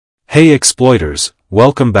Hey exploiters,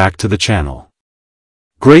 welcome back to the channel.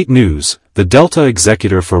 Great news, the Delta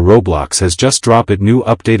Executor for Roblox has just dropped its new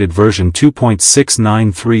updated version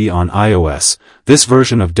 2.693 on iOS. This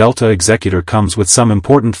version of Delta Executor comes with some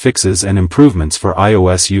important fixes and improvements for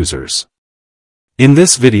iOS users. In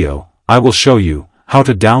this video, I will show you how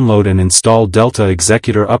to download and install Delta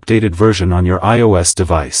Executor updated version on your iOS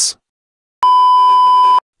device.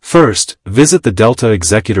 First, visit the Delta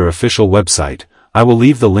Executor official website. I will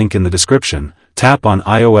leave the link in the description. Tap on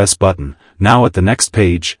iOS button. Now at the next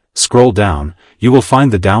page, scroll down, you will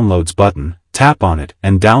find the Downloads button. Tap on it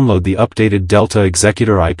and download the updated Delta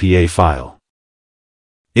Executor IPA file.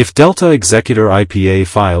 If Delta Executor IPA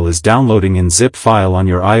file is downloading in zip file on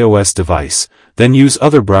your iOS device, then use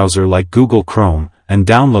other browser like Google Chrome and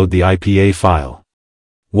download the IPA file.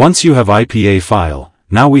 Once you have IPA file,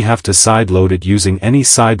 now we have to sideload it using any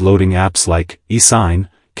side-loading apps like eSign,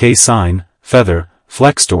 KSign, Feather,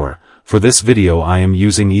 Flexstore. For this video I am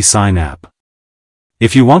using eSign app.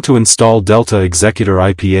 If you want to install Delta Executor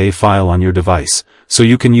IPA file on your device, so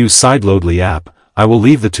you can use Sideloadly app, I will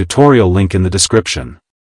leave the tutorial link in the description.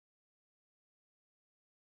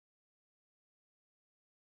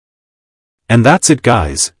 And that's it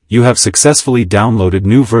guys, you have successfully downloaded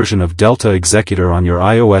new version of Delta Executor on your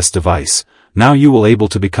iOS device. Now you will able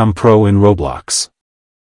to become pro in Roblox.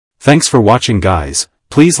 Thanks for watching guys,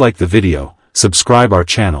 please like the video, subscribe our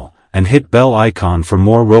channel, and hit bell icon for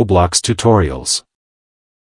more Roblox tutorials.